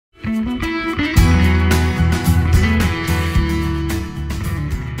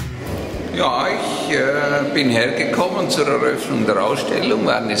Ja, ich bin hergekommen zur Eröffnung der Ausstellung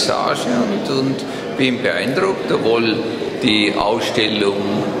Vernissage und bin beeindruckt, obwohl die Ausstellung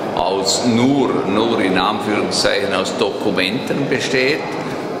aus nur in Anführungszeichen aus Dokumenten besteht,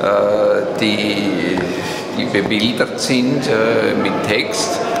 die bebildert sind mit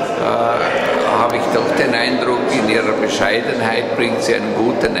Text, habe ich doch den Eindruck, in ihrer Bescheidenheit bringt sie einen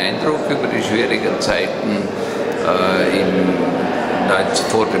guten Eindruck über die schwierigen Zeiten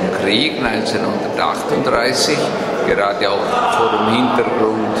vor dem Krieg 1938, gerade auch vor dem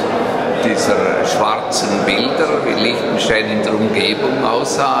Hintergrund dieser schwarzen Bilder, wie Liechtenstein in der Umgebung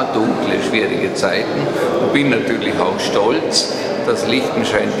aussah, dunkle, schwierige Zeiten. Und bin natürlich auch stolz, dass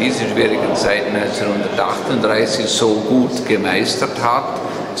Liechtenstein diese schwierigen Zeiten 1938 so gut gemeistert hat.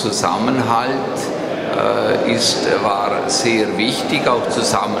 Zusammenhalt war sehr wichtig, auch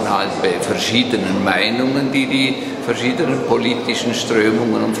Zusammenhalt bei verschiedenen Meinungen, die verschiedenen politischen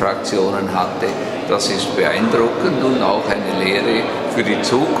Strömungen und Fraktionen hatte. Das ist beeindruckend und auch eine Lehre für die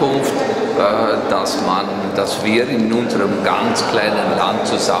Zukunft, dass wir in unserem ganz kleinen Land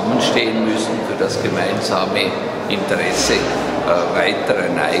zusammenstehen müssen für das gemeinsame Interesse, weiter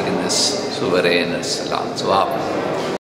ein eigenes, souveränes Land zu haben.